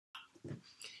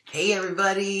Hey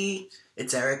everybody,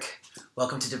 it's Eric.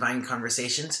 Welcome to Divine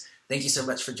Conversations. Thank you so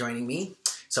much for joining me.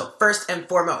 So first and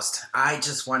foremost, I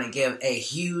just want to give a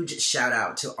huge shout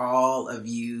out to all of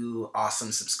you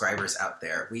awesome subscribers out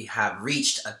there. We have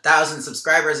reached 1,000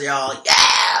 subscribers, y'all.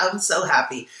 Yeah, I'm so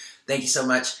happy. Thank you so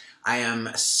much. I am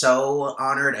so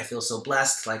honored. I feel so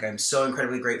blessed. I'm so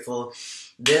incredibly grateful.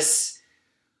 This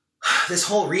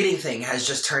whole reading thing has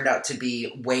just turned out to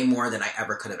be way more than I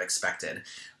ever could have expected.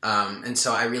 And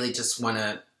so I really just want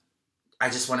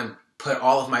to put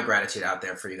all of my gratitude out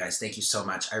there for you guys. Thank you so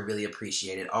much. I really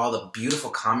appreciate it. All the beautiful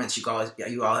comments you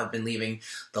all have been leaving,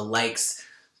 the likes,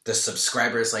 the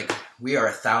subscribers. We are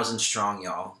 1,000 strong,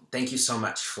 y'all. Thank you so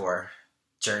much for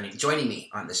joining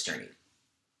me on this journey.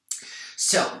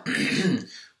 So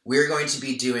we're going to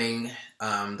be doing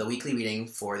the weekly reading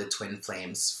for the Twin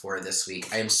Flames for this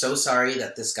week. I am so sorry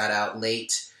that this got out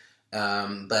late.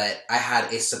 But I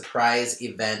had a surprise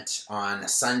event on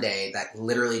Sunday that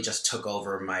literally just took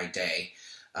over my day.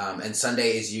 And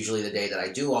Sunday is usually the day that I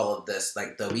do all of this,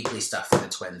 the weekly stuff for the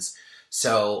twins.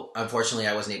 So unfortunately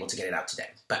I wasn't able to get it out today,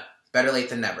 but better late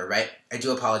than never, right? I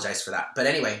do apologize for that. But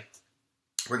anyway,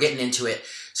 we're getting into it.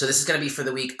 So this is going to be for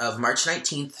the week of March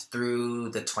 19th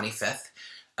through the 25th.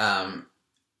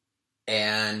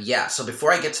 And yeah, so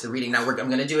before I get to the reading, now I'm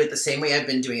going to do it the same way I've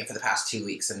been doing it for the past 2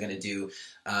 weeks. I'm going to do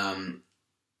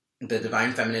the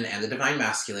Divine Feminine and the Divine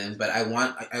Masculine, but I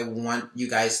want you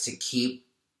guys to keep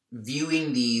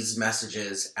viewing these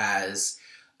messages as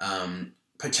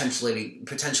potentially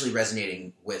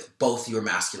resonating with both your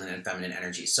masculine and feminine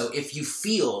energy. So if you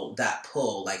feel that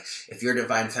pull, if you're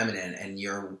Divine Feminine and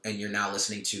you're now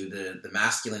listening to the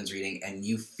masculine's reading and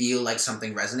you feel like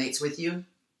something resonates with you,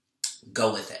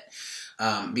 go with it.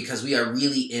 Because we are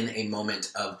really in a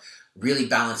moment of really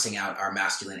balancing out our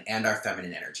masculine and our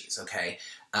feminine energies, okay?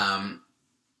 And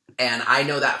I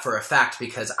know that for a fact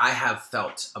because I have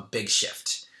felt a big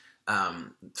shift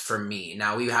for me.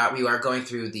 Now, we are going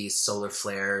through these solar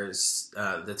flares.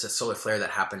 That's a solar flare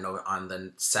that happened on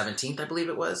the 17th, I believe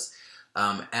it was.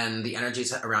 And the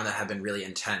energies around that have been really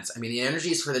intense. I mean, the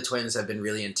energies for the twins have been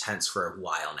really intense for a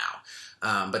while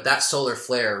now. But that solar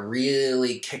flare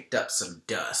really kicked up some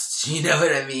dust. You know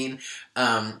what I mean?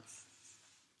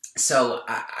 So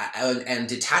and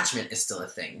detachment is still a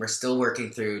thing. We're still working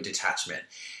through detachment.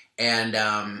 And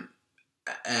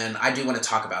I do want to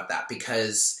talk about that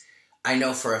because I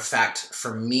know for a fact,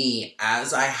 for me,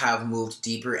 as I have moved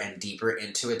deeper and deeper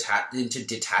into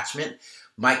detachment,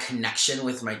 my connection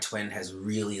with my twin has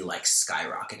really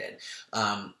skyrocketed.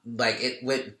 It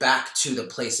went back to the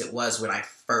place it was when I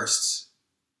first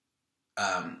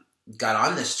got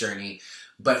on this journey,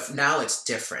 but now it's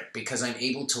different because I'm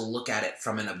able to look at it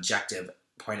from an objective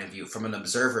point of view, from an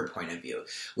observer point of view,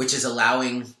 which is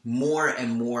allowing more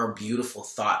and more beautiful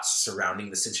thoughts surrounding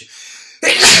the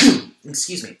situation.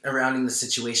 Surrounding the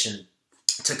situation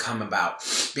to come about.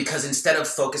 Because instead of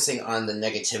focusing on the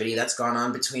negativity that's gone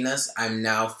on between us, I'm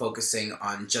now focusing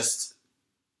on just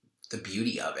the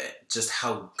beauty of it, just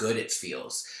how good it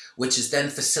feels, which is then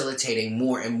facilitating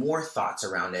more and more thoughts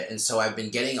around it. And so I've been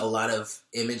getting a lot of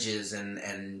images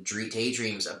and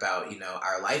daydreams about,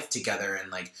 our life together and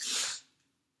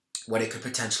what it could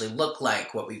potentially look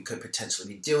like, what we could potentially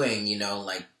be doing,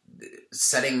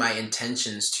 setting my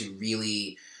intentions to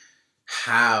really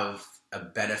have a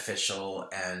beneficial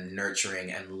and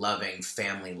nurturing and loving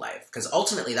family life. Because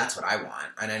ultimately that's what I want.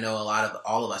 And I know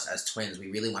all of us as twins,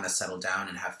 we really want to settle down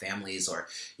and have families or,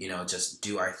 just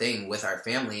do our thing with our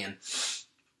family. And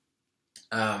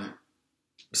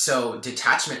so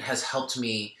detachment has helped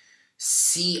me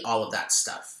see all of that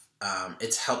stuff.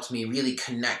 It's helped me really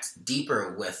connect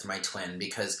deeper with my twin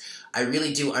because I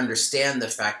really do understand the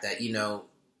fact that,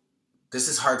 this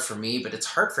is hard for me, but it's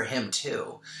hard for him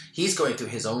too. He's going through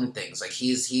his own things.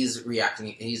 He's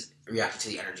reacting to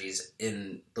the energies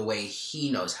in the way he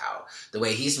knows how, the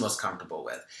way he's most comfortable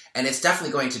with. And it's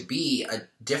definitely going to be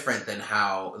different than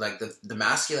how, the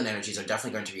masculine energies are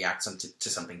definitely going to react to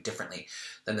something differently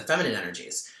than the feminine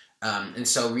energies. And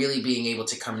so really being able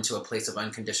to come into a place of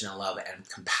unconditional love and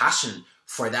compassion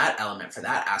for that element, for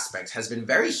that aspect, has been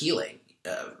very healing,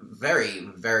 very,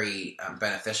 very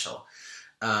beneficial.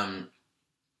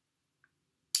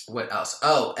 What else?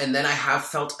 Oh, and then I have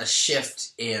felt a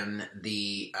shift in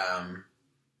the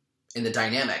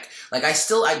dynamic. I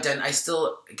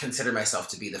still consider myself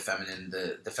to be the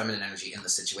feminine energy in the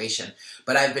situation,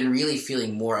 but I've been really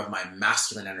feeling more of my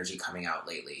masculine energy coming out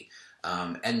lately.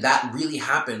 And that really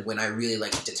happened when I really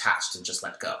detached and just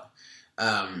let go.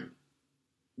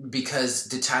 Because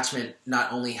detachment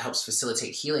not only helps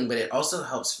facilitate healing, but it also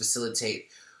helps facilitate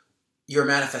your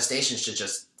manifestation should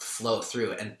just flow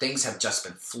through, and things have just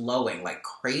been flowing like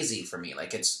crazy for me.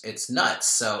 Like it's nuts.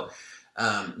 So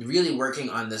really working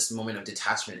on this moment of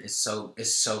detachment is so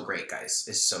great, guys.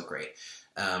 It's so great.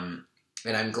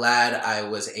 And I'm glad I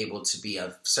was able to be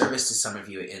of service to some of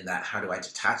you in that how do I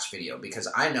detach video, because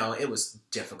I know it was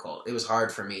difficult. It was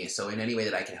hard for me. So in any way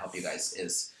that I can help you guys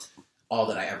is all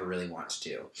that I ever really want to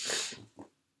do.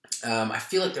 I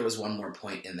feel like there was one more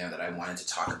point in there that I wanted to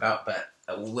talk about, but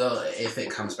if it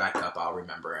comes back up, I'll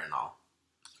remember and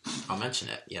I'll mention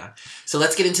it. Yeah. So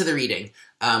let's get into the reading.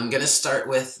 I'm going to start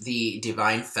with the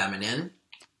Divine Feminine.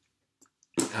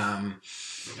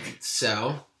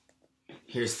 So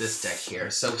here's this deck here.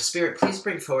 So Spirit, please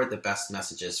bring forward the best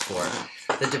messages for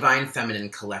the Divine Feminine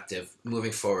Collective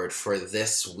moving forward for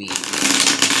this week,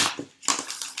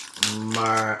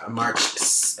 March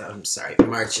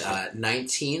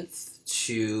 19th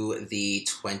to the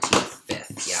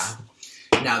 25th. Yeah.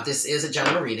 Now, this is a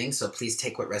general reading, so please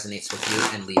take what resonates with you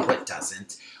and leave what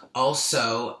doesn't.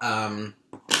 Also,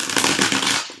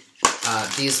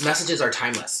 these messages are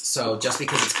timeless. So just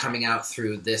because it's coming out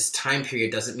through this time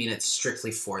period doesn't mean it's strictly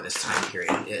for this time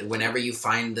period. Whenever you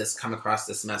find this, come across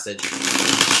this message,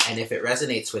 and if it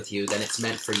resonates with you, then it's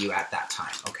meant for you at that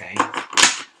time, okay?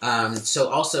 So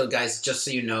also, guys, just so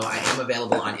you know, I am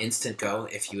available on Instant Go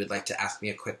if you would like to ask me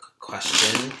a quick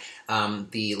question.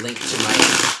 The link to my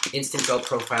Instant Go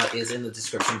profile is in the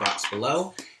description box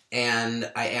below. And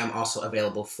I am also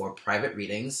available for private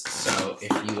readings. So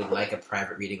if you would like a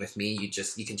private reading with me, you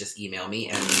can just email me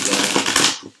and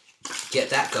we'll get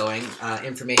that going.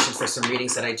 Information for some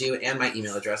readings that I do and my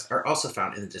email address are also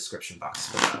found in the description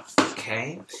box below.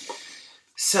 Okay?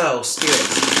 So,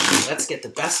 Spirit, let's get the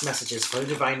best messages for the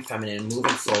Divine Feminine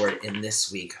moving forward in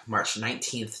this week, March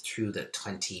 19th through the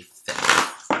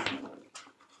 25th.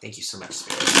 Thank you so much,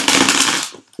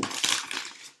 Spirit.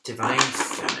 Divine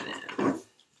Feminine.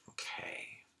 Okay,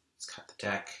 let's cut the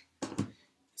deck.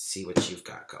 See what you've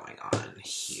got going on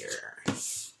here.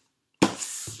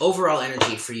 Overall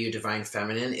energy for you, Divine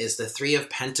Feminine, is the Three of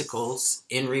Pentacles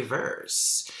in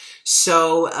reverse.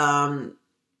 So,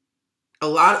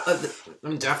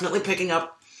 I'm definitely picking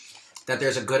up that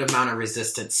there's a good amount of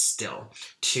resistance still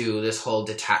to this whole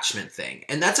detachment thing.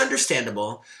 And that's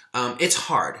understandable. It's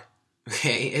hard,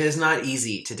 okay? It is not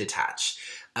easy to detach.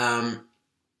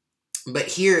 But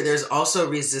here, there's also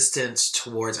resistance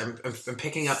towards, I'm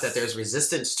picking up that there's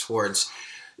resistance towards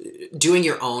doing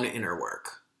your own inner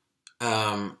work.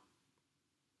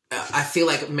 I feel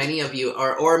like many of you,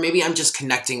 or maybe I'm just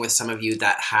connecting with some of you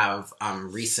that have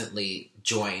recently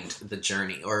joined the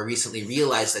journey or recently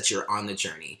realized that you're on the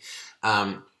journey.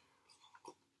 And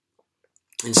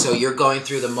so you're going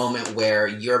through the moment where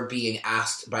you're being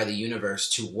asked by the universe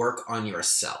to work on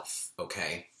yourself,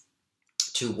 okay?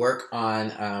 To work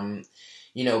on,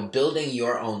 building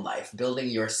your own life, building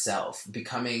yourself,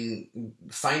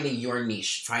 finding your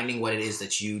niche, finding what it is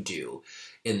that you do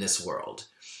in this world.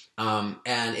 And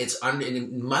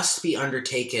it must be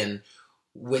undertaken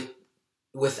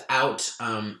without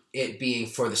it being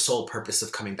for the sole purpose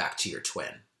of coming back to your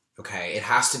twin. Okay, it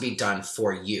has to be done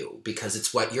for you because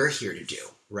it's what you're here to do,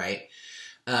 right?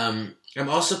 I'm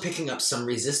also picking up some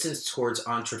resistance towards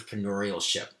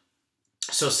entrepreneurship.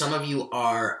 So some of you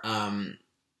are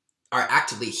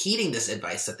actively heeding this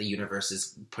advice that the universe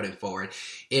is putting forward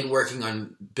in working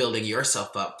on building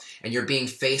yourself up, and you're being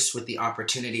faced with the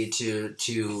opportunity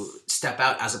to step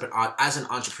out as an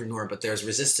entrepreneur, but there's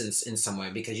resistance in some way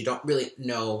because you don't really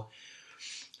know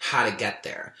how to get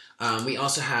there. We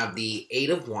also have the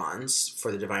Eight of Wands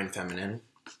for the Divine Feminine,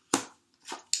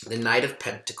 the Knight of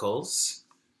Pentacles,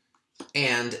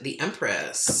 and the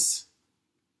Empress.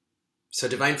 So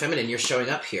Divine Feminine, you're showing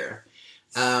up here.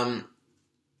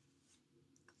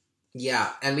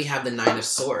 Yeah, and we have the Nine of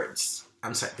Swords.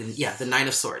 I'm sorry, the Nine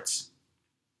of Swords.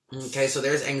 Okay, so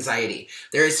there's anxiety.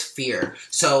 There is fear.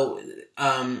 So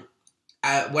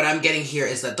what I'm getting here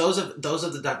is that those of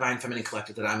the Divine Feminine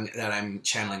Collective that I'm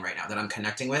channeling right now, that I'm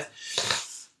connecting with,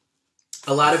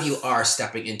 a lot of you are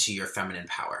stepping into your feminine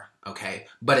power, okay?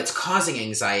 But it's causing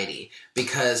anxiety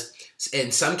because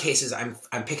in some cases I'm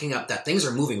picking up that things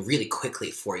are moving really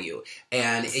quickly for you,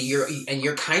 and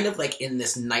you're kind of like in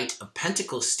this Knight of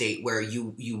Pentacles state where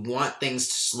you want things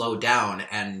to slow down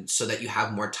and so that you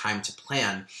have more time to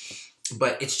plan,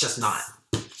 but it's just not.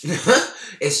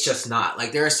 It's just not.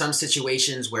 Like there are some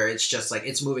situations where it's just like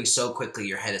it's moving so quickly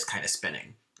your head is kind of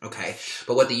spinning. Okay,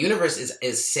 but what the universe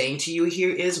is saying to you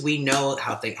here is we know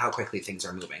how quickly things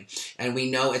are moving, and we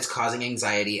know it's causing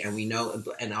anxiety, and we know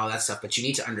and all that stuff. But you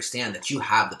need to understand that you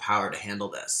have the power to handle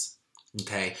this.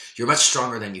 Okay, you're much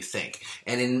stronger than you think,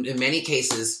 and in many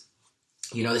cases,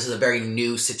 You know, this is a very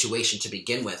new situation to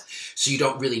begin with, so you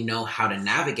don't really know how to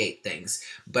navigate things.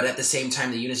 But at the same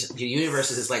time, the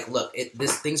universe is like, look,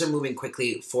 things are moving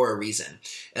quickly for a reason.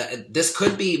 This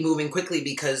could be moving quickly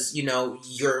because, you know,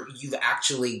 you've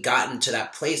actually gotten to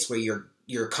that place where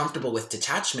you're comfortable with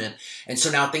detachment, and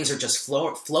so now things are just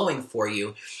flowing for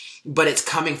you. But it's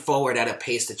coming forward at a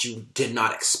pace that you did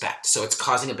not expect. So it's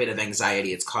causing a bit of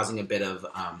anxiety. It's causing a bit of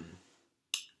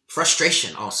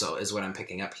frustration also, is what I'm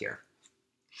picking up here.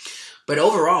 But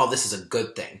overall, this is a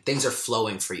good thing. Things are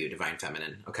flowing for you, Divine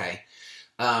Feminine, okay?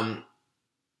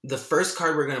 The first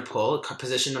card we're going to pull,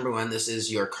 position number 1, this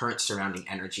is your current surrounding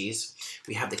energies.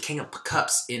 We have the King of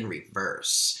Cups in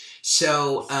reverse.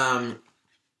 So,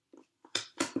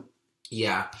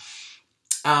 yeah.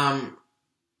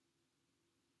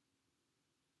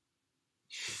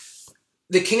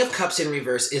 The King of Cups in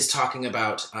reverse is talking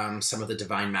about some of the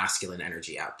Divine Masculine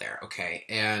energy out there, okay?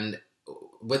 And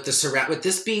with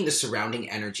this being the surrounding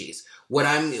energies, what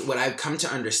I've come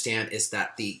to understand is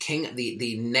that the King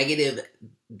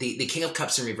of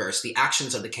Cups in reverse, the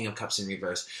actions of the King of Cups in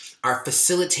reverse are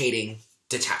facilitating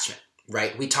detachment,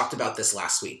 right? We talked about this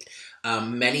last week.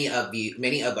 Many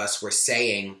of us were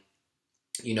saying,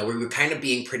 you know, we were kind of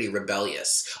being pretty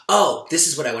rebellious. Oh, this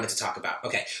is what I wanted to talk about.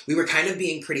 Okay, we were kind of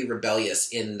being pretty rebellious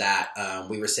in that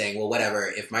we were saying, well, whatever,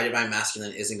 if my Divine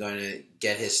Masculine isn't going to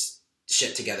get his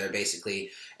shit together,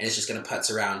 basically, and it's just going to putz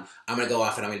around, I'm going to go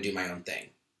off and I'm going to do my own thing,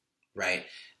 right?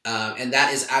 And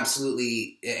that is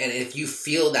absolutely, and if you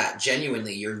feel that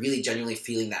genuinely, you're really genuinely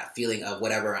feeling that feeling of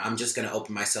whatever, I'm just going to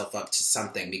open myself up to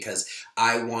something because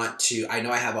I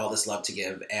know I have all this love to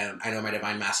give, and I know my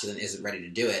Divine Masculine isn't ready to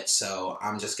do it, so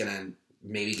I'm just going to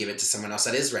maybe give it to someone else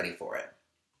that is ready for it.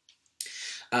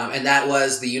 And that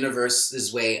was the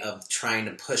universe's way of trying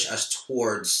to push us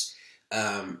towards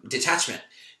detachment.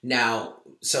 Now,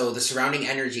 so the surrounding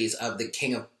energies of the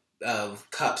King of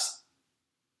Cups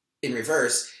in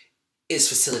reverse is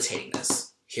facilitating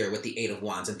this here with the 8 of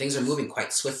Wands, and things are moving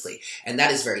quite swiftly, and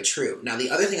that is very true. Now, the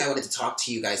other thing I wanted to talk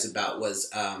to you guys about was,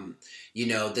 you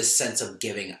know, this sense of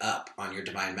giving up on your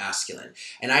Divine Masculine.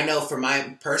 And I know for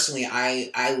personally,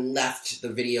 I left the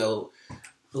video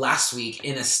last week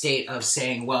in a state of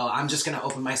saying, well, I'm just going to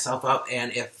open myself up,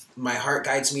 and if my heart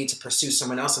guides me to pursue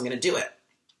someone else, I'm going to do it.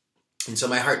 And so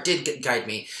my heart did guide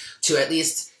me to at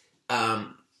least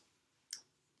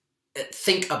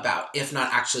think about, if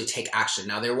not actually take action.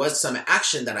 Now, there was some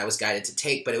action that I was guided to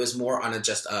take, but it was more on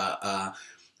just a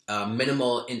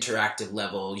minimal interactive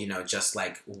level, you know, just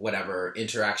like whatever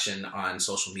interaction on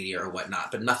social media or whatnot,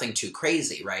 but nothing too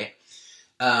crazy, right?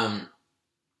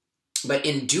 But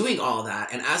in doing all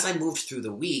that, and as I moved through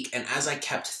the week, and as I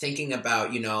kept thinking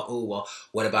about, you know, oh, well,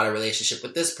 what about a relationship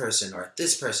with this person or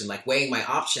this person, like weighing my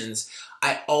options,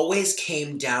 I always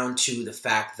came down to the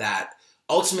fact that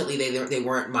ultimately they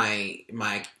weren't my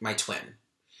twin.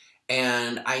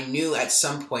 And I knew at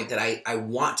some point that I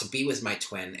want to be with my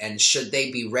twin, and should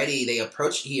they be ready,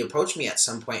 he approached me at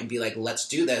some point and be like, let's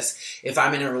do this. If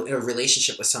I'm in a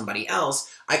relationship with somebody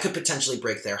else, I could potentially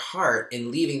break their heart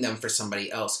in leaving them for somebody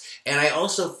else. And I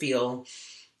also feel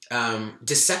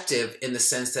deceptive in the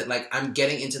sense that, like, I'm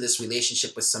getting into this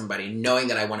relationship with somebody knowing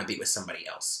that I want to be with somebody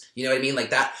else. You know what I mean? Like,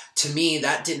 that, to me,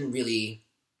 that didn't really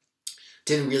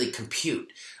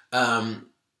compute.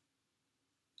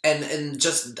 And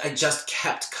I just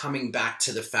kept coming back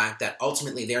to the fact that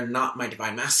ultimately they're not my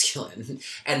Divine Masculine,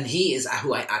 and he is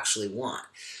who I actually want.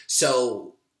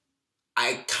 So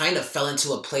I kind of fell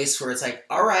into a place where it's like,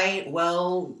 all right,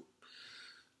 well,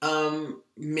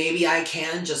 maybe I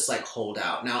can just like hold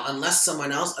out. Now, unless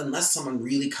someone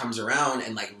really comes around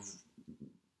and like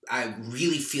I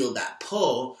really feel that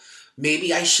pull,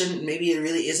 maybe I shouldn't, maybe it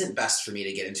really isn't best for me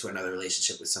to get into another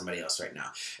relationship with somebody else right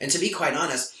now. And to be quite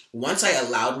honest, once I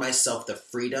allowed myself the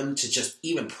freedom to just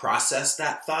even process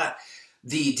that thought,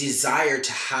 the desire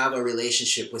to have a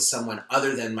relationship with someone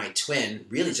other than my twin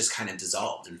really just kind of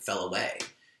dissolved and fell away.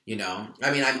 You know,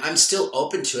 I mean, I'm still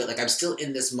open to it. Like, I'm still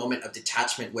in this moment of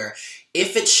detachment where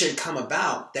if it should come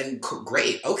about, then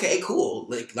great. Okay, cool.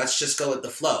 Like, let's just go with the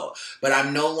flow. But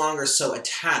I'm no longer so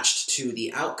attached to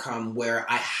the outcome where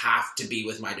I have to be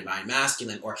with my Divine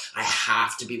Masculine or I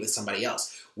have to be with somebody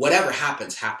else. Whatever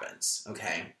happens, happens.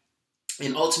 Okay.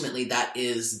 And ultimately that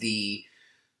is the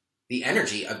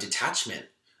energy of detachment.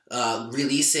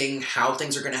 Releasing how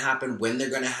things are going to happen, when they're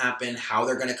going to happen, how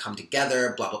they're going to come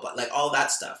together, blah, blah, blah, like all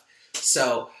that stuff.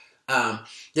 So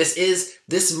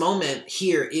this moment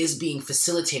here is being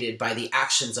facilitated by the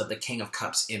actions of the King of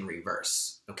Cups in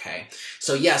reverse. Okay.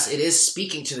 So yes, it is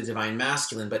speaking to the Divine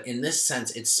Masculine, but in this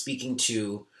sense, it's speaking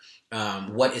to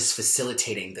what is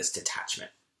facilitating this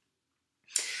detachment.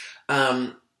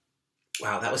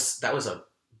 Wow, that was a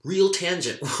real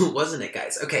tangent, wasn't it,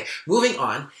 guys? Okay, moving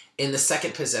on. In the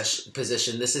second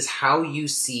position, this is how you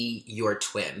see your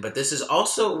twin. But this is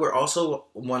also,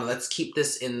 let's keep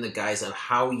this in the guise of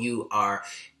how you are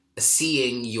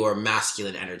seeing your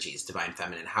masculine energies, divine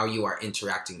feminine, how you are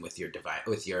interacting with your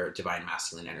divine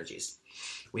masculine energies.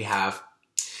 We have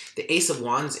the Ace of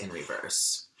Wands in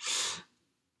reverse.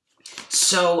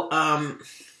 So,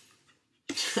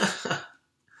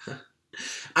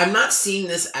 I'm not seeing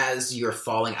this as you're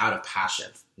falling out of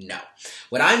passion. No.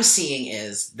 What I'm seeing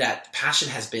is that passion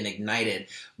has been ignited,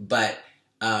 but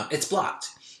it's blocked.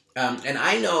 And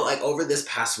I know, like, over this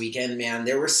past weekend, man,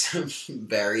 there was some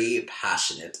very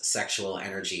passionate sexual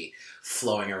energy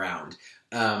flowing around.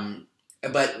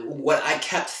 But what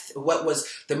was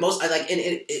the most,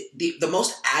 the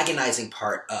most agonizing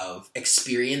part of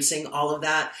experiencing all of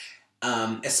that,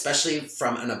 especially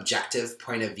from an objective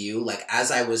point of view, like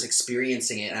as I was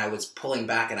experiencing it and I was pulling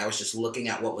back and I was just looking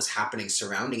at what was happening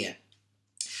surrounding it,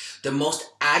 the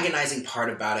most agonizing part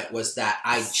about it was that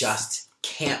I just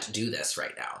can't do this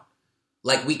right now.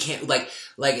 Like we can't, like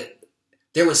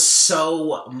there was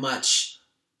so much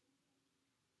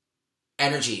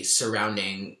energy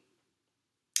surrounding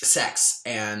sex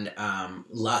and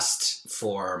lust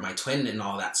for my twin and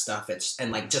all that stuff.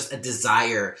 And like just a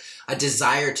desire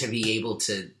to be able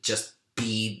to just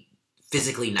be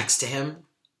physically next to him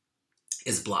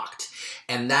is blocked.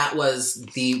 And that was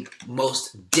the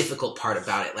most difficult part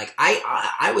about it. Like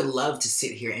I would love to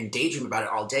sit here and daydream about it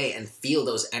all day and feel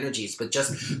those energies, but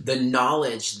just the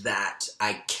knowledge that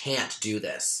I can't do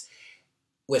this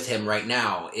with him right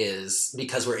now is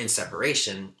because we're in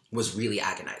separation was really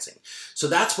agonizing. So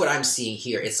that's what I'm seeing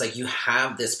here. It's like you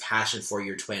have this passion for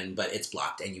your twin, but it's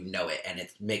blocked and you know it, and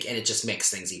it just makes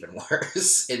things even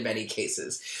worse in many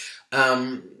cases.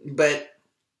 But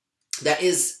that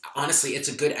is, honestly, it's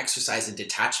a good exercise in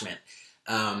detachment.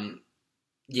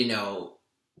 You know,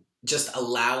 just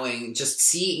allowing, just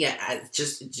seeing it,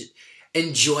 just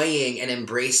enjoying and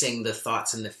embracing the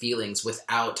thoughts and the feelings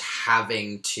without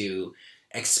having to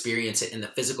experience it in the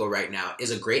physical right now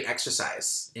is a great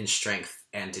exercise in strength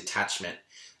and detachment.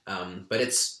 But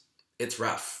it's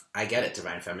rough. I get it,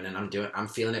 divine feminine. I'm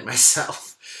feeling it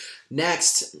myself.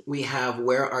 Next, we have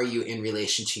where are you in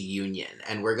relation to union?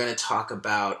 And we're going to talk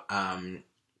about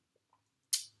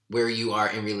where you are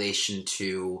in relation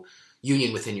to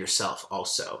union within yourself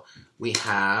also. We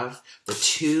have the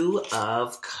Two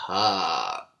of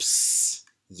Cups.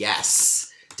 Yes.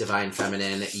 Divine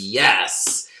feminine.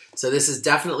 Yes. So this is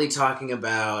definitely talking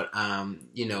about,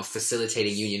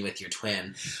 facilitating union with your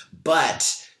twin.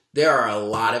 But there are a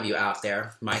lot of you out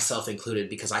there, myself included,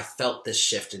 because I felt this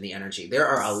shift in the energy. There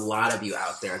are a lot of you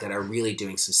out there that are really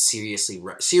doing some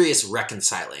serious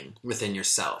reconciling within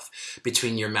yourself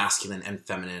between your masculine and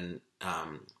feminine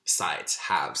sides,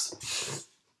 halves.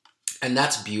 And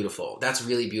that's beautiful. That's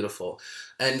really beautiful.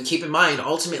 And keep in mind,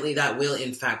 ultimately, that will,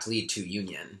 in fact, lead to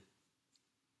union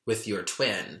with your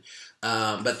twin.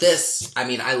 But this,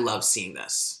 I love seeing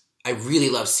this. I really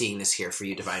love seeing this here for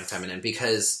you, divine feminine,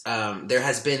 because there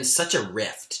has been such a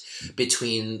rift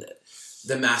between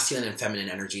the masculine and feminine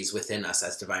energies within us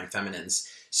as divine feminines.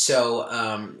 So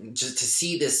just to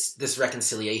see this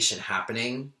reconciliation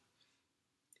happening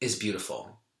is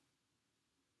beautiful.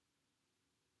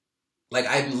 Like,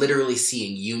 I'm literally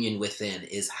seeing union within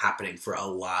is happening for a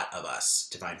lot of us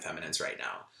divine feminines right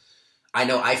now. I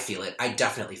know I feel it. I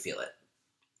definitely feel it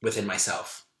within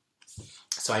myself.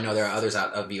 So I know there are others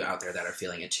of you out there that are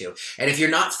feeling it too. And if you're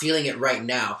not feeling it right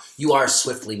now, you are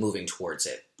swiftly moving towards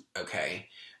it, okay?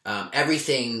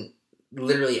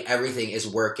 Literally everything is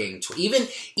working. Even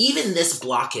this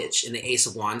blockage in the Ace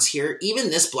of Wands here, even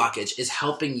this blockage is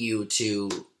helping you to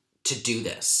do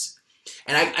this.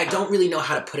 And I don't really know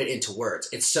how to put it into words.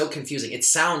 It's so confusing. It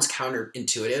sounds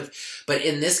counterintuitive, but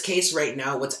in this case right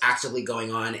now, what's actively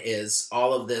going on is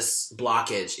all of this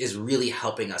blockage is really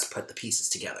helping us put the pieces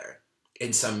together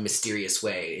in some mysterious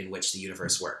way in which the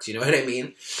universe works. You know what I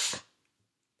mean?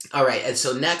 All right, and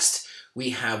so next we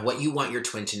have what you want your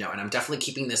twin to know, and I'm definitely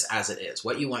keeping this as it is.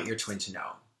 What you want your twin to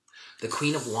know. The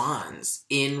Queen of Wands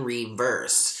in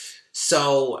reverse.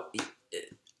 So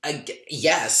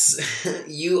yes,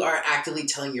 you are actively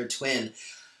telling your twin,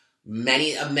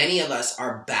 many of us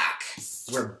are back.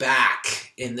 We're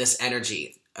back in this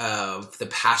energy of the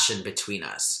passion between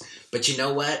us. But you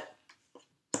know what?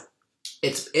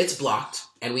 It's blocked,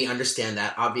 and we understand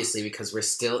that, obviously, because we're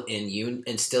still in union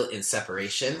and still in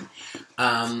separation.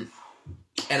 And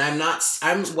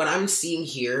what I'm seeing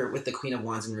here with the Queen of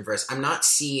Wands in reverse, I'm not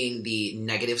seeing the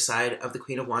negative side of the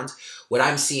Queen of Wands. What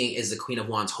I'm seeing is the Queen of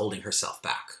Wands holding herself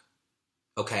back.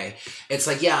 Okay. It's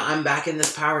like, yeah, I'm back in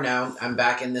this power now. I'm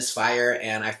back in this fire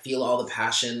and I feel all the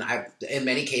passion. In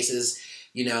many cases,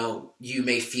 you know, you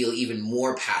may feel even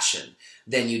more passion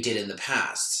than you did in the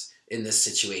past in this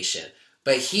situation.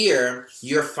 But here,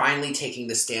 you're finally taking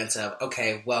the stance of,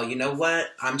 okay, well, you know what?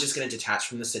 I'm just going to detach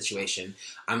from the situation.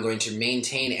 I'm going to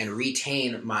maintain and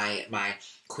retain my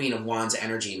Queen of Wands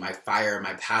energy, my fire,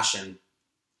 my passion.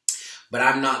 But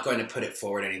I'm not going to put it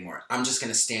forward anymore. I'm just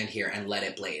going to stand here and let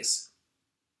it blaze.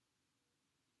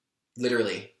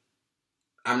 Literally.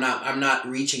 I'm not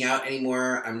reaching out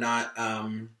anymore.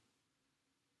 I'm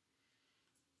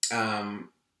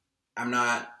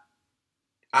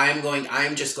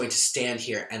just going to stand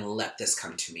here and let this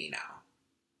come to me now.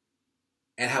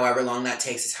 And however long that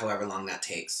takes is however long that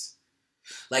takes.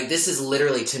 Like, this is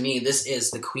literally, to me, this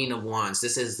is the Queen of Wands.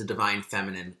 This is the Divine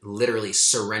Feminine literally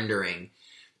surrendering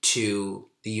to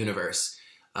the universe,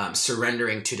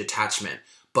 surrendering to detachment,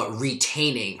 but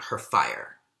retaining her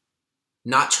fire.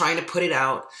 Not trying to put it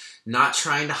out, not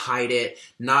trying to hide it,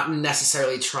 not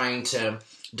necessarily trying to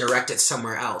direct it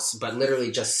somewhere else, but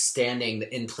literally just standing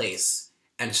in place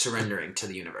and surrendering to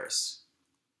the universe.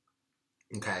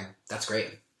 Okay, that's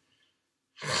great.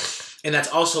 And that's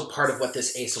also part of what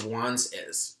this Ace of Wands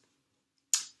is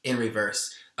in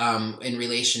reverse, in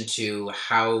relation to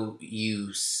how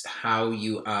you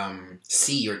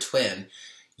see your twin.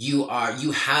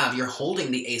 You're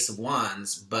holding the Ace of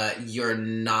Wands, but you're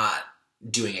not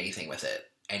doing anything with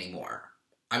it anymore.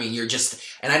 I mean, you're just,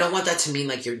 and I don't want that to mean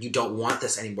like you don't want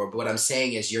this anymore, but what I'm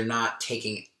saying is you're not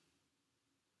taking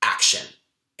action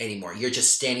anymore. You're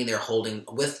just standing there holding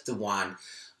with the wand,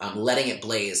 letting it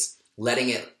blaze, letting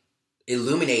it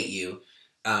illuminate you,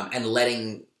 and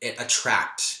letting it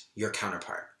attract your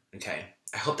counterpart. Okay?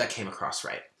 I hope that came across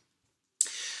right.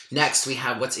 Next, we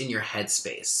have what's in your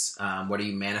headspace. What are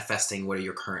you manifesting? What are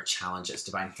your current challenges?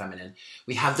 Divine Feminine.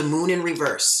 We have the Moon in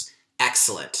reverse.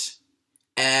 Excellent.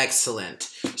 Excellent.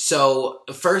 So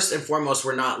first and foremost,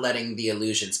 we're not letting the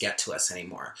illusions get to us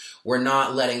anymore. We're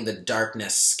not letting the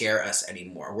darkness scare us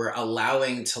anymore. We're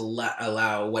allowing to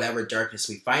allow whatever darkness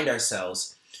we find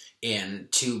ourselves in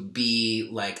to be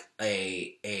like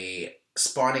a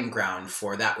spawning ground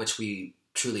for that which we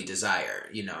truly desire.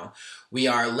 You know, we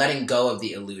are letting go of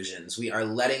the illusions. We are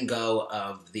letting go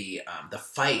of the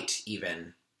fight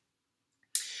even.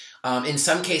 In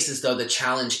some cases, though, the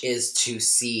challenge is to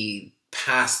see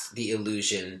past the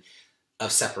illusion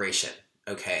of separation,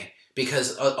 okay?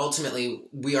 Because ultimately,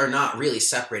 we are not really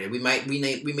separated. We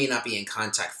may not be in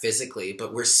contact physically,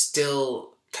 but we're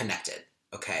still connected,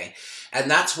 okay? And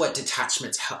that's what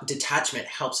detachment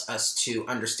helps us to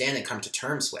understand and come to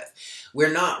terms with.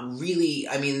 We're not really,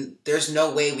 I mean, there's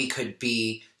no way we could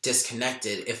be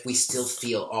disconnected if we still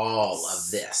feel all of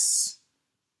this.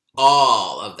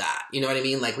 All of that. You know what I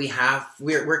mean? Like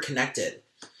we're connected.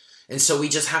 And so we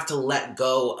just have to let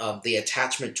go of the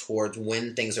attachment towards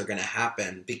when things are going to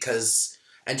happen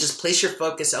and just place your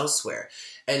focus elsewhere.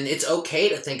 And it's okay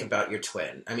to think about your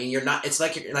twin. I mean, it's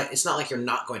not like you're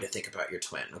not going to think about your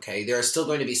twin, okay? There are still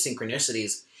going to be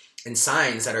synchronicities and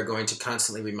signs that are going to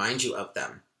constantly remind you of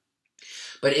them.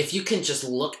 But if you can just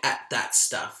look at that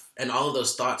stuff and all of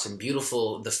those thoughts and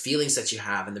the feelings that you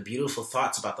have and the beautiful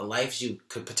thoughts about the lives you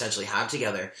could potentially have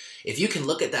together, if you can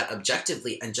look at that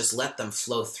objectively and just let them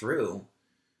flow through,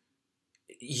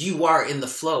 you are in the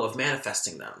flow of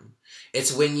manifesting them.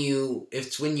 It's when you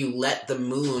let the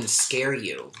moon scare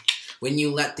you, when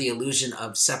you let the illusion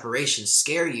of separation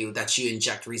scare you, that you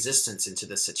inject resistance into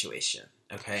the situation,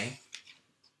 okay?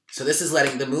 So this is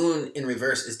the moon in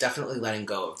reverse is definitely letting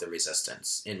go of the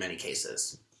resistance in many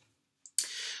cases.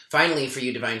 Finally, for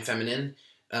you, Divine Feminine,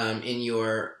 in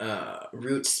your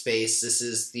root space, this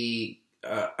is the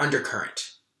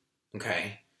undercurrent,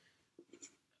 okay?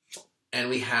 And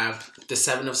we have the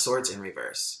Seven of Swords in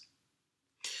reverse.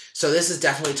 So this is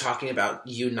definitely talking about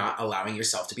you not allowing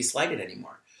yourself to be slighted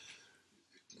anymore.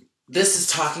 This is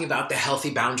talking about the healthy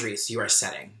boundaries you are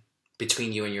setting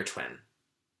between you and your twin.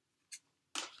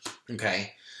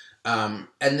 Okay? And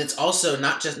it's also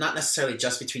not necessarily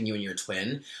just between you and your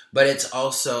twin, but it's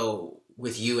also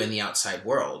with you and the outside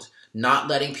world. Not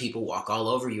letting people walk all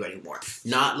over you anymore.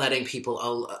 Not allowing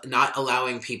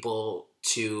people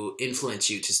to influence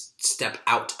you to step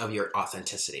out of your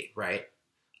authenticity, right?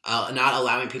 Not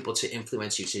allowing people to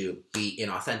influence you to be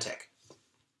inauthentic.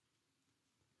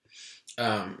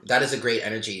 That is a great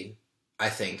energy, I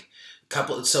think.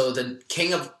 So the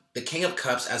King of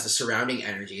Cups as the surrounding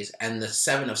energies, and the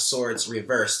Seven of Swords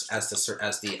reversed as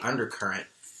the undercurrent.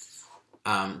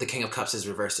 The King of Cups is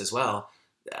reversed as well.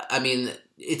 I mean,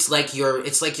 it's like you're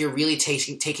really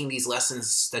taking these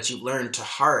lessons that you've learned to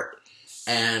heart,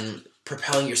 and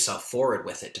propelling yourself forward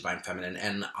with it, Divine Feminine.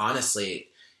 And honestly,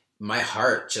 my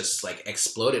heart just like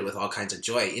exploded with all kinds of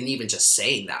joy, and even just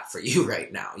saying that for you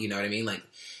right now, you know what I mean? Like,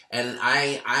 and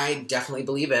I definitely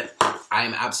believe it.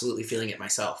 I'm absolutely feeling it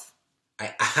myself.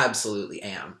 I absolutely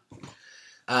am.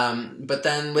 But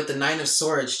then with the Nine of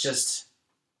Swords, just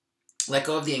let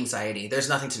go of the anxiety. There's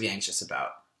nothing to be anxious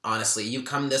about. Honestly, you've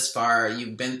come this far.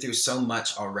 You've been through so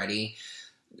much already.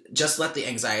 Just let the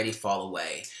anxiety fall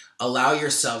away. Allow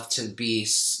yourself to be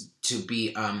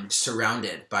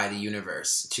surrounded by the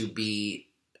universe, to be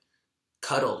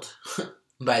cuddled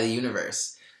by the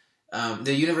universe.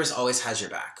 The universe always has your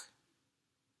back,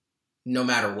 no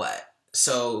matter what.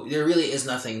 So there really is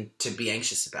nothing to be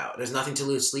anxious about. There's nothing to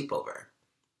lose sleep over.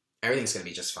 Everything's going to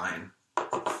be just fine.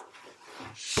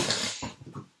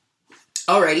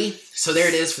 Alrighty, so there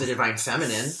it is for the Divine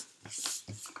Feminine.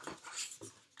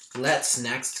 Let's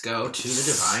next go to the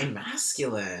Divine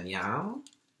Masculine, y'all.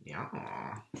 Yeah.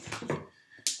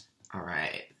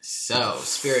 Alright, so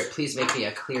Spirit, please make me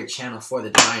a clear channel for the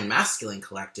Divine Masculine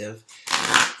Collective.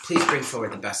 Please bring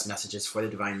forward the best messages for the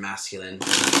Divine Masculine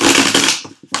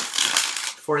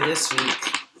for this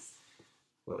week.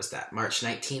 What was that? March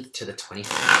 19th to the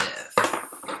 25th.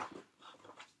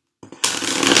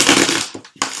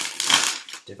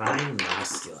 Divine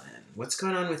Masculine. What's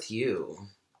going on with you?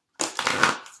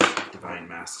 Divine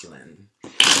Masculine.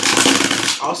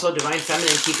 Also, Divine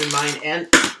Feminine, keep in mind, and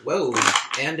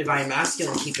Divine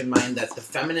Masculine, keep in mind that the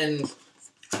Feminine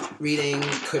reading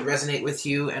could resonate with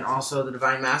you, and also the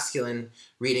Divine Masculine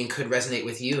reading could resonate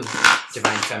with you,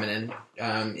 Divine Feminine.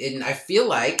 And I feel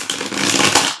like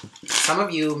some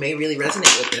of you may really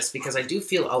resonate with this, because I do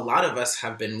feel a lot of us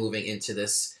have been moving into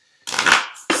this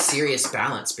serious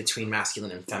balance between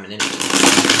masculine and femininity.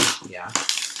 Yeah.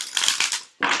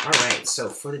 Alright, so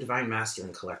for the Divine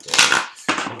Masculine Collective,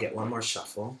 I'll get one more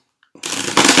shuffle.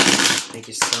 Thank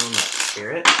you so much,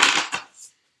 Spirit.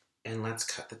 And let's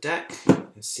cut the deck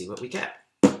and see what we get.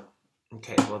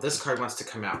 Okay, well, this card wants to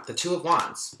come out. The Two of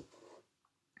Wands.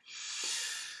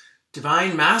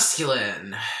 Divine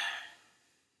Masculine.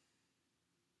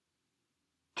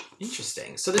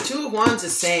 Interesting. So the Two of Wands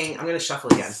is saying, I'm going to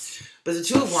shuffle again, but the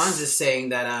Two of Wands is saying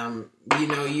that, you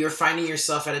know, you're finding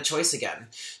yourself at a choice again.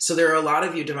 So there are a lot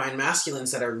of you Divine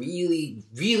Masculines that are really,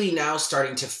 really now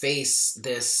starting to face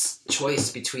this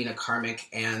choice between a karmic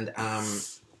and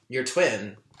your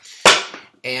twin.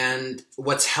 And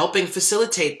what's helping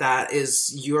facilitate that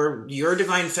is your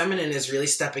Divine Feminine is really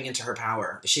stepping into her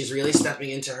power. She's really stepping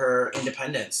into her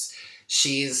independence.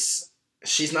 She's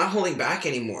not holding back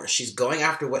anymore. She's going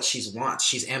after what she wants.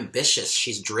 She's ambitious.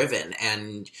 She's driven.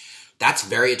 And that's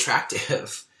very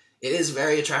attractive. It is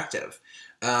very attractive.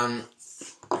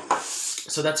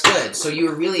 So that's good. So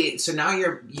now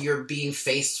you're being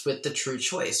faced with the true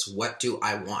choice. What do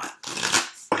I want?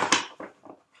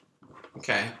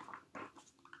 Okay.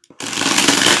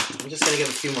 I'm just going to give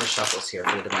a few more shuffles here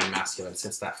for the Divine Masculine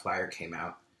since that flyer came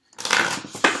out.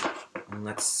 And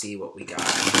let's see what we got.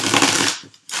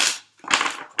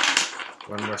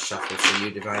 One more shuffle for you,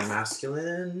 Divine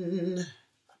Masculine.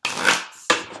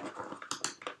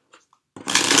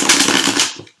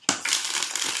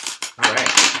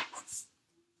 Alright.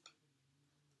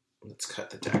 Let's cut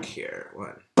the deck here.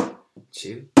 1,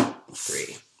 2,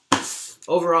 3.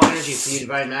 Overall energy for you,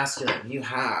 Divine Masculine. You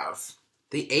have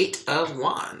the Eight of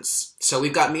Wands. So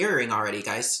we've got mirroring already,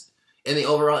 guys. In the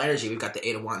overall energy, we've got the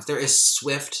Eight of Wands. There is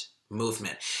swift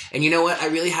movement. And you know what? I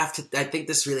think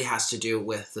this really has to do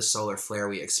with the solar flare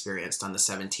we experienced on the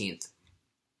 17th.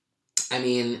 I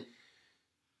mean,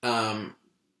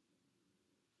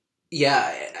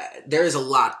 yeah, there is a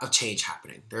lot of change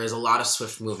happening. There is a lot of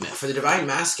swift movement. For the Divine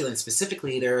Masculine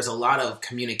specifically, there is a lot of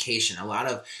communication, a lot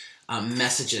of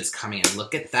messages coming in.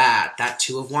 Look at that. That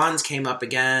Two of Wands came up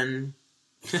again.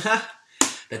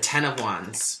 The Ten of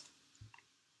Wands.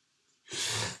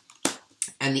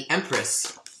 And the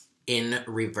Empress in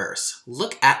reverse.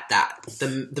 Look at that.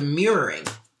 The mirroring.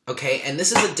 Okay, and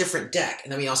this is a different deck.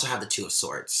 And then we also have the Two of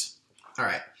Swords. All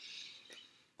right.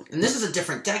 And this is a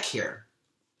different deck here.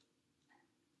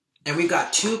 And we've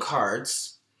got two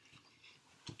cards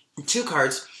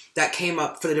that came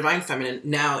up for the Divine Feminine,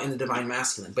 now in the Divine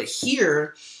Masculine. But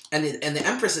here, and the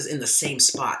Empress is in the same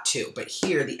spot too, but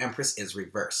here the Empress is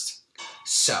reversed.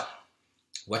 So,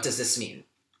 what does this mean?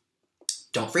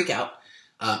 Don't freak out.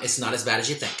 It's not as bad as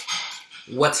you think.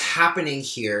 What's happening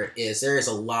here is there is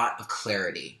a lot of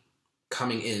clarity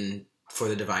coming in for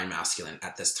the Divine Masculine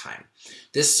at this time.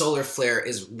 This solar flare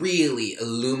is really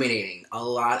illuminating a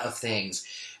lot of things.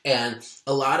 And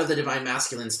a lot of the Divine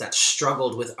Masculines that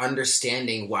struggled with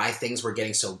understanding why things were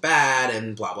getting so bad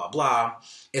and blah, blah, blah,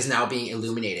 is now being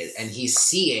illuminated, and he's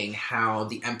seeing how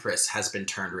the Empress has been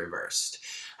turned reversed.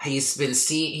 He's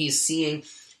seeing,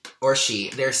 or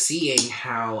they're seeing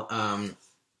how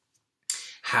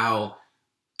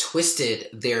twisted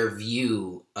their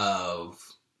view of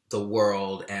the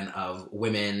world and of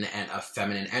women and of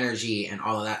feminine energy and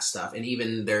all of that stuff, and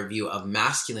even their view of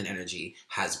masculine energy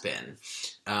has been.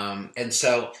 And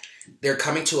so they're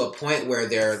coming to a point where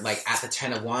they're like at the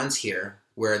 10 of Wands here,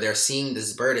 where they're seeing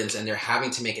these burdens and they're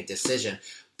having to make a decision,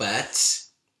 but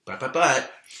they're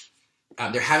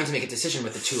having to make a decision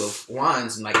with the 2 of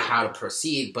Wands and like how to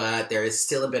proceed, but there is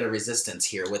still a bit of resistance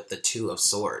here with the 2 of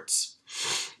Swords.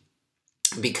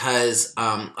 Because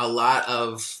a lot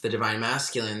of the divine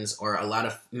masculines, or a lot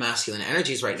of masculine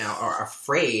energies right now, are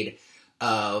afraid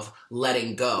of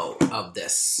letting go of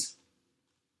this,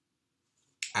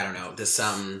 I don't know,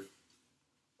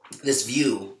 this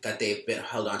view that they've been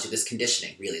held on to, this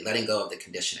conditioning, really, letting go of the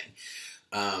conditioning.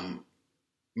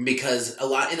 Because in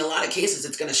a lot of cases,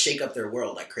 it's going to shake up their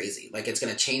world like crazy. Like, it's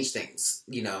going to change things,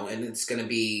 you know, and it's going to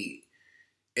be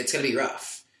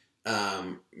rough.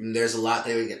 There's a lot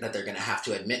that they're going to have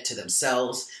to admit to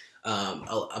themselves,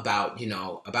 about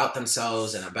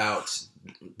themselves and about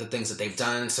the things that they've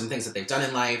done, some things that they've done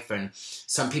in life, and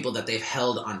some people that they've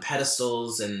held on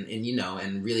pedestals and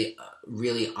really,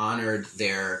 really honored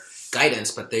their guidance.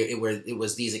 But it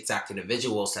was these exact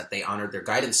individuals that they honored their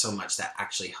guidance so much that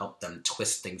actually helped them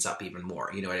twist things up even more.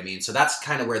 You know what I mean? So that's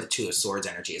kind of where the 2 of Swords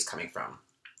energy is coming from.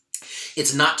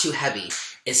 It's not too heavy.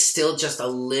 It's still just a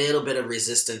little bit of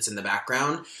resistance in the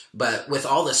background, but with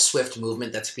all the swift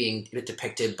movement that's being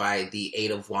depicted by the 8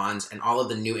 of Wands and all of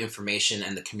the new information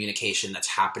and the communication that's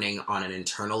happening on an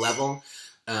internal level,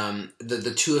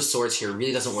 the 2 of Swords here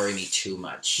really doesn't worry me too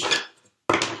much.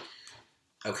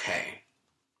 Okay.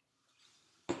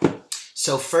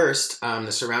 So first,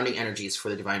 the surrounding energies for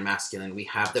the Divine Masculine, we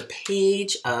have the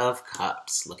Page of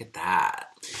Cups. Look at that.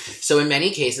 So in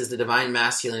many cases, the Divine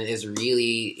Masculine is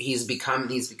really, he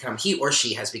or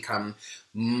she has become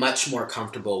much more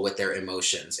comfortable with their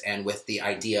emotions and with the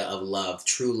idea of love,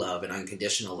 true love and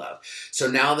unconditional love. So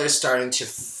now they're starting to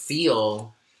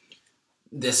feel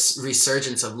this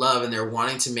resurgence of love, and they're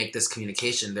wanting to make this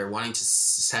communication. They're wanting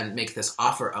to make this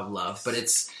offer of love, but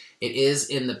it is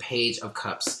in the Page of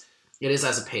Cups. It is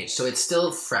as a page, so it's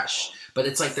still fresh, but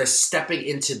it's like they're stepping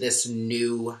into this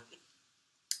new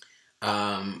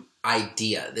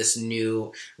idea, this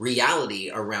new reality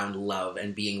around love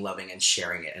and being loving and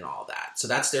sharing it and all that. So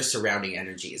that's their surrounding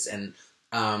energies, and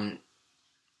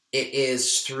it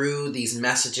is through these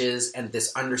messages and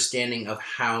this understanding of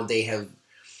how they have,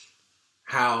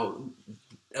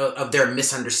 of their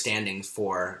misunderstanding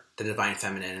for the divine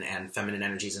feminine and feminine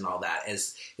energies and all that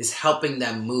is helping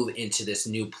them move into this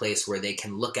new place where they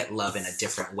can look at love in a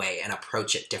different way and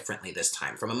approach it differently this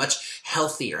time, from a much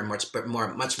healthier, much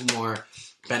more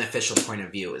beneficial point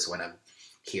of view is what I'm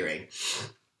hearing.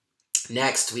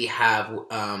 Next, we have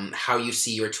how you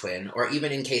see your twin, or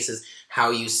even in cases,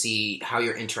 how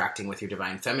you're interacting with your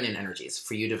divine feminine energies.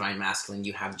 For you, divine masculine,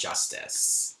 you have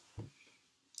Justice.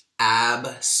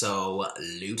 Absolutely.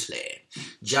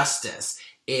 Justice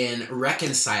in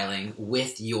reconciling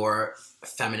with your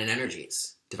feminine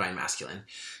energies, divine masculine.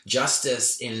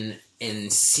 Justice in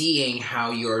seeing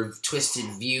how your twisted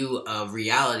view of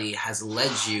reality has led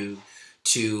you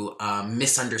to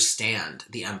misunderstand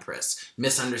the Empress,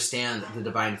 misunderstand the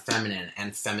divine feminine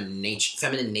and feminine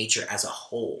nature as a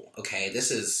whole. Okay,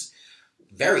 this is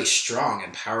very strong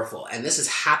and powerful, and this is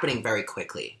happening very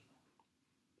quickly.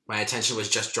 My attention was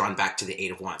just drawn back to the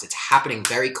 8 of Wands. It's happening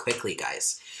very quickly,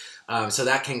 guys. So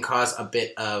that can cause a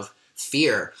bit of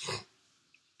fear.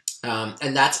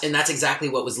 And that's exactly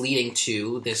what was leading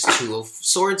to this 2 of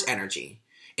Swords energy.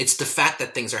 It's the fact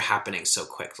that things are happening so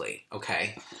quickly,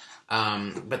 okay?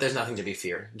 But there's nothing to be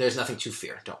feared. There's nothing to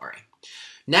fear, don't worry.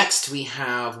 Next, we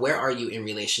have, where are you in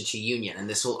relation to union? And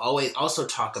this will always also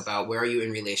talk about where are you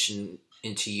in relation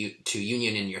to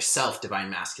union in yourself, divine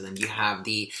masculine. You have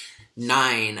the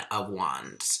 9 of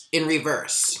Wands in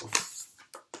reverse.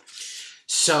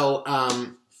 So,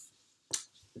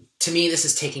 to me, this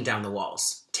is taking down the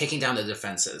walls, taking down the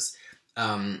defenses,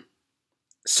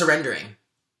 surrendering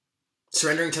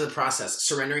to the process,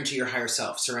 surrendering to your higher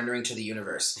self, surrendering to the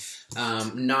universe,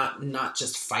 not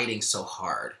just fighting so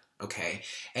hard. Okay,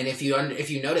 and if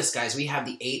you notice, guys, we have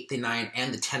the 8, the 9,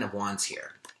 and the 10 of Wands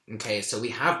here. Okay, so we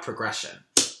have progression.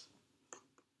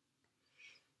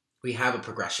 We have a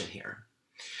progression here.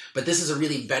 But this is a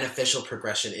really beneficial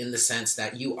progression in the sense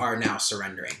that you are now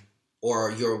surrendering.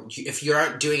 or if you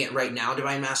aren't doing it right now,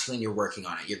 Divine Masculine, you're working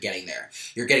on it. You're getting there.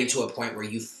 You're getting to a point where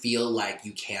you feel like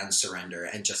you can surrender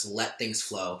and just let things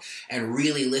flow and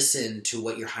really listen to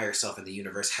what your higher self in the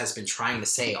universe has been trying to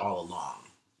say all along.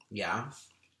 Yeah?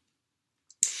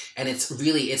 And it's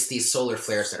these solar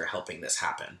flares that are helping this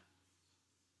happen.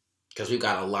 Because we've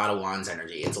got a lot of Wands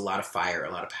energy. It's a lot of fire,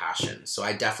 a lot of passion. So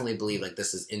I definitely believe like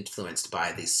this is influenced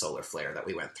by the solar flare that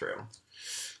we went through.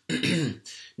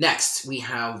 Next, we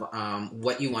have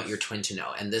what you want your twin to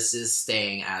know. And this is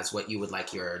staying as what you would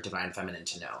like your Divine Feminine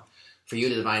to know. For you,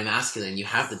 the Divine Masculine, you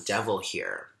have the Devil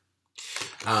here.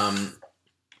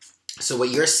 So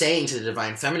what you're saying to the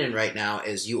Divine Feminine right now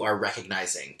is you are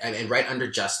recognizing, and right under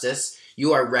Justice,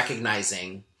 you are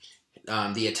recognizing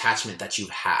the attachment that you've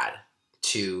had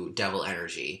to Devil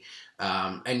energy.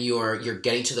 And you're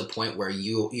getting to the point where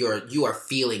you are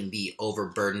feeling the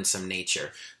overburdensome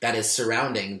nature that is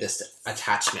surrounding this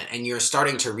attachment, and you're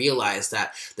starting to realize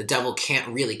that the devil can't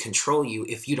really control you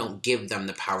if you don't give them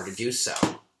the power to do so.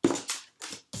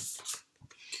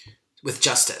 With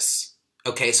Justice,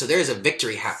 okay, so there is a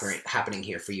victory happening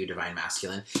here for you, Divine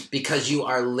Masculine, because you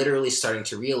are literally starting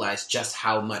to realize just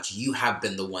how much you have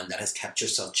been the one that has kept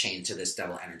yourself chained to this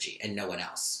devil energy and no one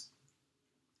else.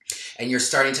 And you're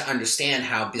starting to understand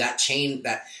how that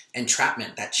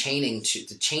entrapment, that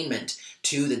chainment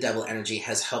to the devil energy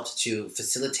has helped to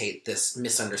facilitate this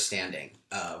misunderstanding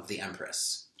of the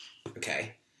Empress.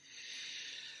 Okay.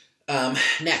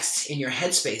 Next, in your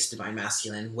headspace, Divine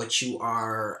Masculine, what you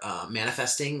are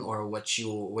manifesting, or what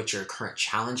your current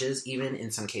challenges, even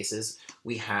in some cases,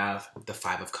 we have the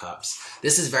Five of Cups.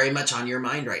 This is very much on your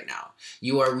mind right now.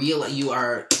 You are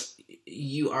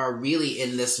really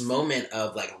in this moment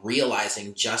of like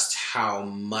realizing just how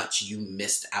much you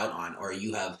missed out on, or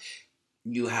you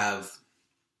have,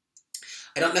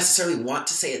 I don't necessarily want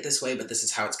to say it this way, but this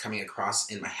is how it's coming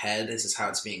across in my head. This is how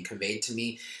it's being conveyed to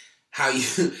me. How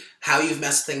you've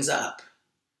messed things up.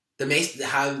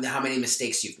 How many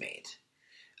mistakes you've made.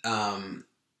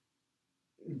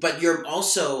 But you're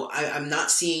also, I'm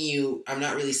not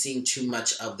really seeing too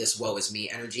much of this woe is me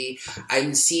energy.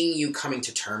 I'm seeing you coming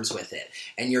to terms with it.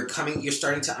 And you're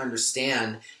starting to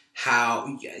understand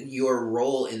how your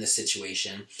role in the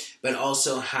situation, but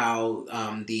also how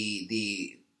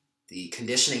the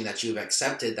conditioning that you've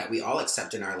accepted, that we all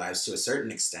accept in our lives to a certain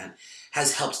extent,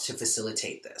 has helped to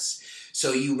facilitate this.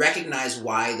 So you recognize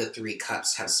why the 3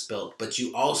 cups have spilt, but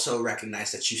you also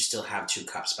recognize that you still have 2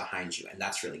 cups behind you, and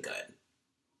that's really good.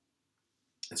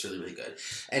 That's really, really good.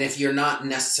 And if you're not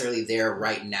necessarily there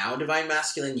right now, Divine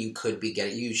Masculine, you should be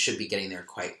getting there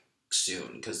quite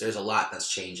soon, because there's a lot that's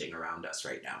changing around us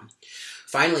right now.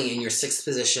 Finally, in your 6th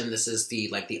position, this is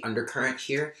the undercurrent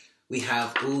here. We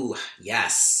have, ooh,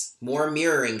 yes, more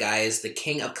mirroring, guys, the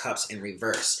King of Cups in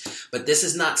reverse. But this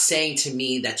is not saying to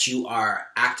me that you are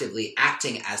actively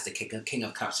acting as the King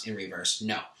of Cups in reverse.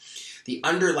 No. The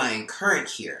underlying current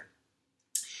here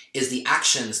is the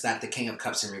actions that the King of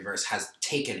Cups in reverse has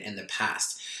taken in the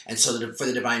past. And so for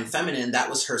the Divine Feminine, that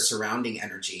was her surrounding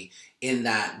energy, in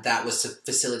that was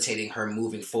facilitating her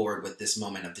moving forward with this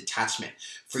moment of detachment.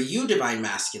 For you, Divine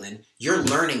Masculine, you're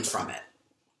learning from it.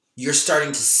 You're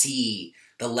starting to see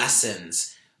the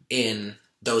lessons in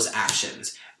those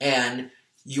actions. And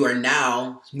you are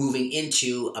now moving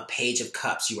into a Page of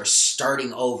Cups. You are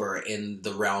starting over in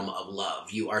the realm of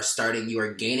love. You are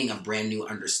gaining a brand new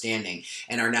understanding,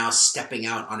 and are now stepping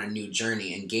out on a new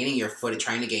journey and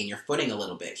trying to gain your footing a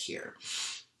little bit here.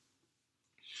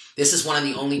 This is one of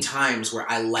the only times where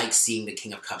I like seeing the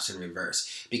King of Cups in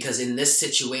reverse, because in this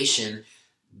situation,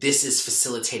 this is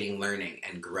facilitating learning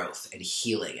and growth and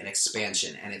healing and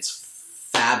expansion, and it's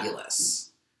fabulous.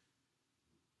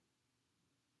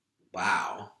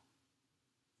 Wow.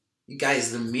 You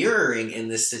guys, the mirroring in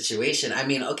this situation, I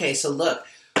mean, okay, so look,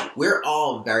 we're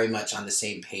all very much on the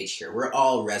same page here. We're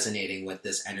all resonating with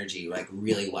this energy, like,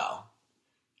 really well.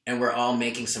 And we're all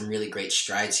making some really great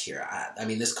strides here. I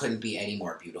mean, this couldn't be any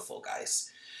more beautiful,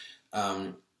 guys.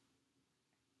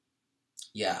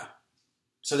 Yeah.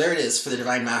 So there it is for the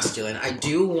Divine Masculine. I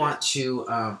do want to,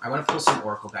 I want to pull some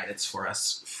Oracle guidance for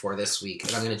us for this week.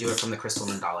 And I'm going to do it from the Crystal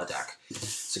Mandala deck.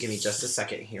 So give me just a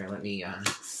second here. Let me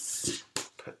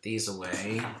put these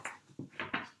away.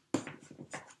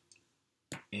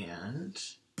 And,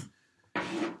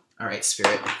 all right,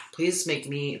 Spirit, please bring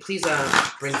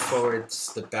forward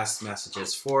the best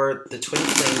messages for the Twin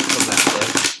Flame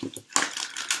Collective.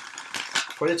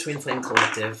 For the Twin Flame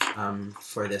Collective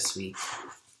for this week.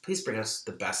 Please bring us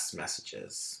the best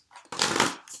messages.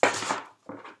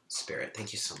 Spirit,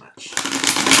 thank you so much.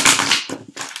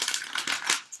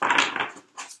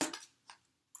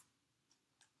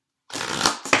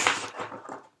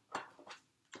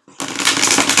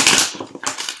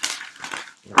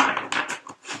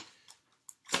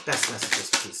 Best messages,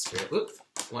 please, Spirit. Oop,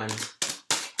 1.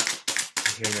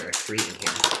 Here there are 3 in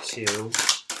here. 2.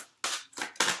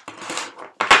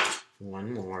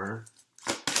 1 more.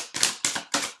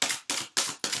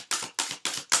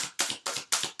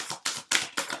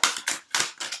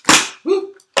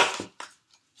 Woo!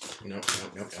 Nope.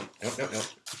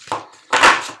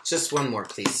 Just 1 more,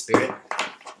 please, Spirit.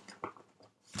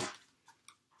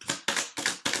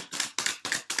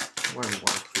 1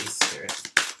 more, please, Spirit.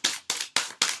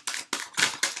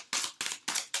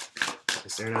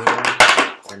 Is there another one?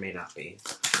 There may not be.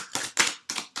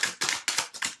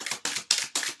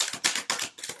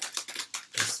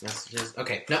 Just messages.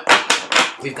 Okay, no.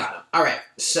 We've got them. All right,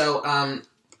 so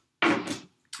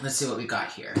let's see what we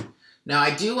got here. Now,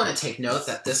 I do want to take note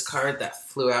that this card that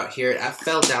flew out here, it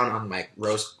fell down on my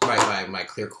my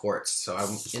clear quartz, so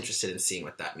I'm interested in seeing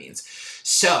what that means.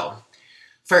 So,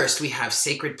 first, we have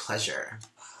Sacred Pleasure.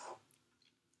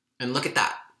 And look at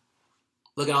that.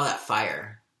 Look at all that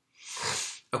fire.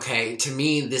 Okay, to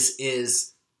me, this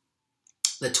is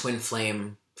the twin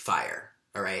flame fire,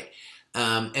 all right?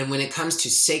 And when it comes to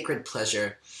sacred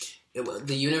pleasure,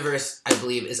 the universe, I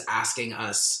believe, is asking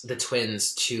us, the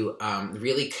twins, to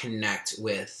really connect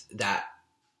with that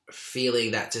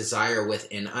feeling, that desire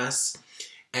within us,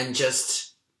 and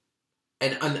just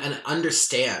and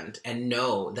understand and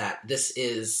know that this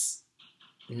is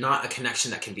not a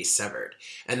connection that can be severed,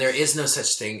 and there is no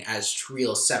such thing as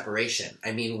real separation.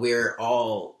 I mean, we're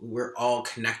all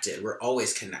connected. We're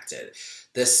always connected.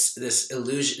 This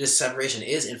illusion, this separation,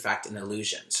 is in fact an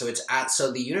illusion. So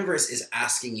so the universe is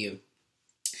asking you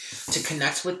to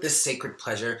connect with this sacred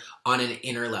pleasure on an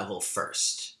inner level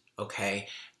first, okay,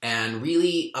 and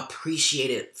really appreciate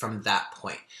it from that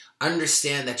point.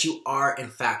 Understand that you are, in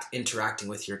fact, interacting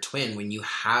with your twin when you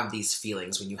have these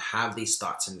feelings, when you have these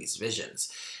thoughts and these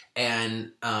visions.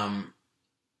 And the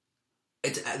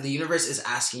universe is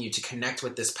asking you to connect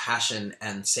with this passion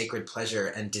and sacred pleasure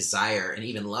and desire and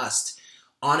even lust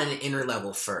on an inner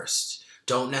level first.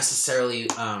 Don't necessarily,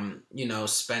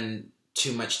 spend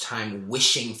too much time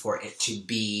wishing for it to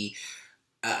be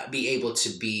able to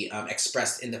be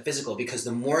expressed in the physical, because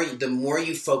the more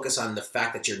you focus on the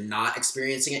fact that you're not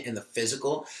experiencing it in the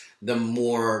physical, the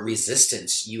more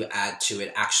resistance you add to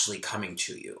it actually coming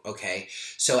to you, okay?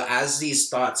 So as these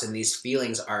thoughts and these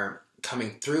feelings are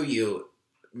coming through you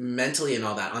mentally and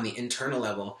all that on the internal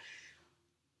level,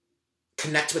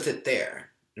 connect with it there,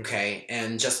 okay?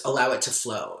 And just allow it to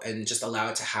flow and just allow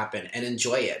it to happen and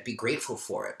enjoy it. Be grateful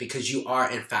for it, because you are,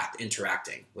 in fact,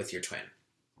 interacting with your twin.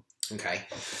 Okay,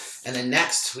 and then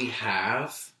next we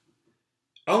have,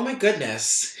 oh my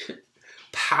goodness,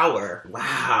 Power.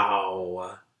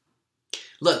 Wow.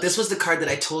 Look, this was the card that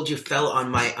I told you fell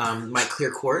on my my clear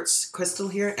quartz crystal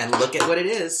here, and look at what it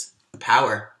is.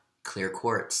 Power, clear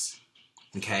quartz.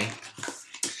 Okay,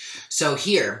 so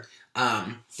here,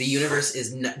 the universe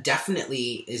is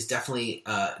definitely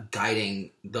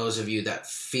guiding those of you that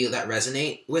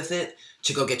resonate with it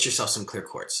to go get yourself some clear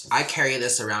quartz. I carry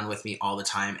this around with me all the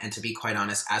time, and to be quite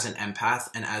honest, as an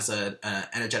empath and as an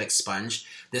energetic sponge,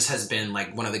 this has been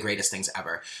like one of the greatest things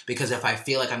ever. Because if I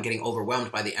feel like I'm getting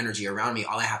overwhelmed by the energy around me,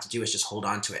 all I have to do is just hold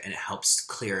on to it, and it helps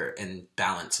clear and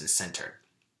balance and center.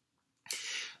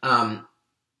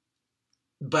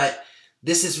 But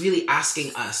this is really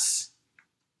asking us,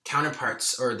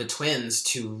 counterparts or the twins,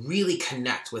 to really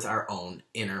connect with our own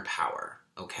inner power,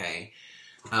 okay?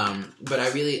 But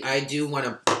I do want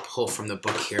to pull from the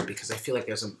book here, because I feel like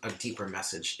there's a deeper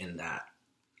message in that.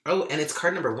 Oh, and it's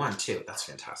card number 1 too. That's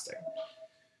fantastic.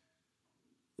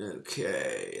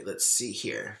 Okay, let's see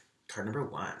here. Card number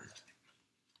 1.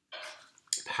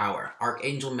 Power,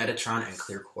 Archangel Metatron and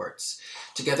clear quartz.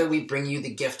 Together we bring you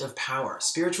the gift of power.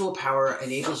 Spiritual power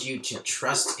enables you to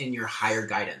trust in your higher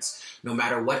guidance, no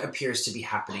matter what appears to be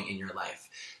happening in your life.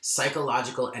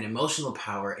 Psychological and emotional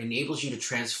power enables you to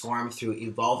transform through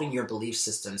evolving your belief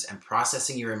systems and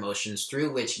processing your emotions,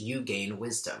 through which you gain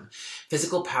wisdom.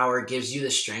 Physical power gives you the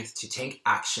strength to take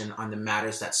action on the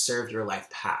matters that serve your life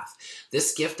path.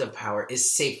 This gift of power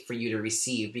is safe for you to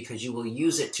receive, because you will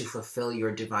use it to fulfill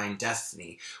your divine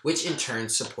destiny, which in turn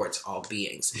supports all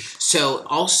beings. So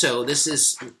also, this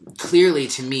is clearly,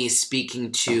 to me,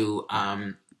 speaking to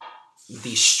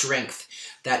the strength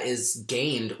that is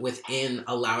gained within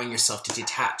allowing yourself to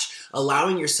detach,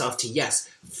 allowing yourself to, yes,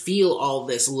 feel all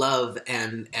this love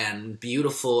and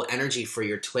beautiful energy for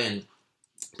your twin,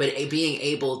 but being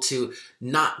able to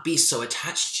not be so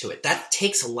attached to it. That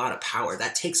takes a lot of power.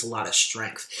 That takes a lot of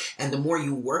strength. And the more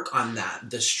you work on that,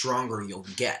 the stronger you'll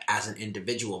get as an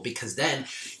individual, because then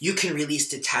you can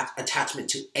release attachment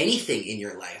to anything in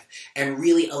your life and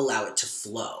really allow it to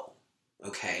flow.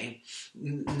 okay?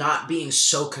 Not being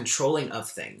so controlling of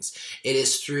things. It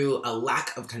is through a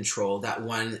lack of control that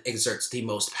one exerts the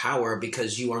most power,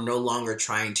 because you are no longer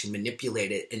trying to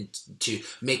manipulate it and to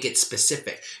make it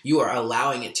specific. You are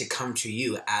allowing it to come to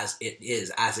you as it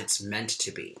is, as it's meant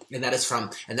to be. And that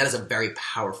is a very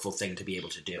powerful thing to be able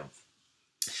to do.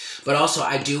 But also,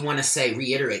 I do want to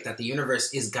reiterate that the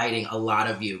universe is guiding a lot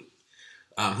of you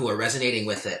who are resonating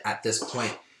with it at this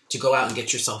point to go out and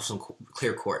get yourself some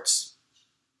clear quartz.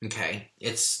 Okay?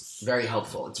 It's very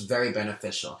helpful. It's very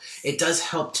beneficial. It does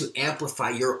help to amplify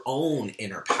your own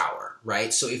inner power,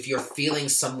 right? So if you're feeling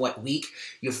somewhat weak,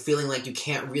 you're feeling like you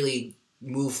can't really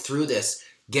move through this,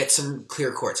 get some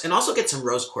clear quartz, and also get some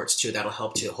rose quartz too. That'll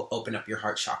help to open up your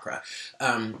heart chakra.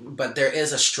 But there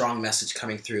is a strong message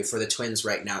coming through for the twins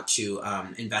right now to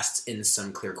invest in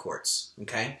some clear quartz.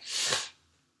 Okay?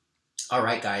 All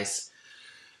right, guys.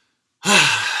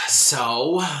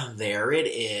 So there it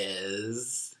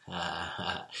is.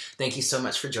 Thank you so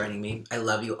much for joining me. I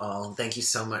love you all. Thank you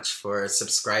so much for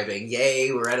subscribing.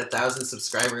 Yay, we're at 1,000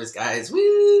 subscribers, guys.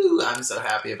 Woo! I'm so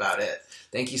happy about it.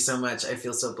 Thank you so much. I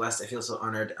feel so blessed. I feel so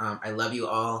honored. I love you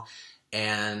all,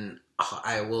 and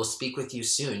I will speak with you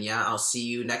soon. Yeah, I'll see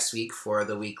you next week for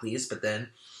the weeklies, but then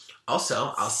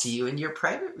also I'll see you in your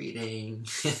private reading.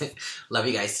 Love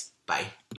you guys. Bye.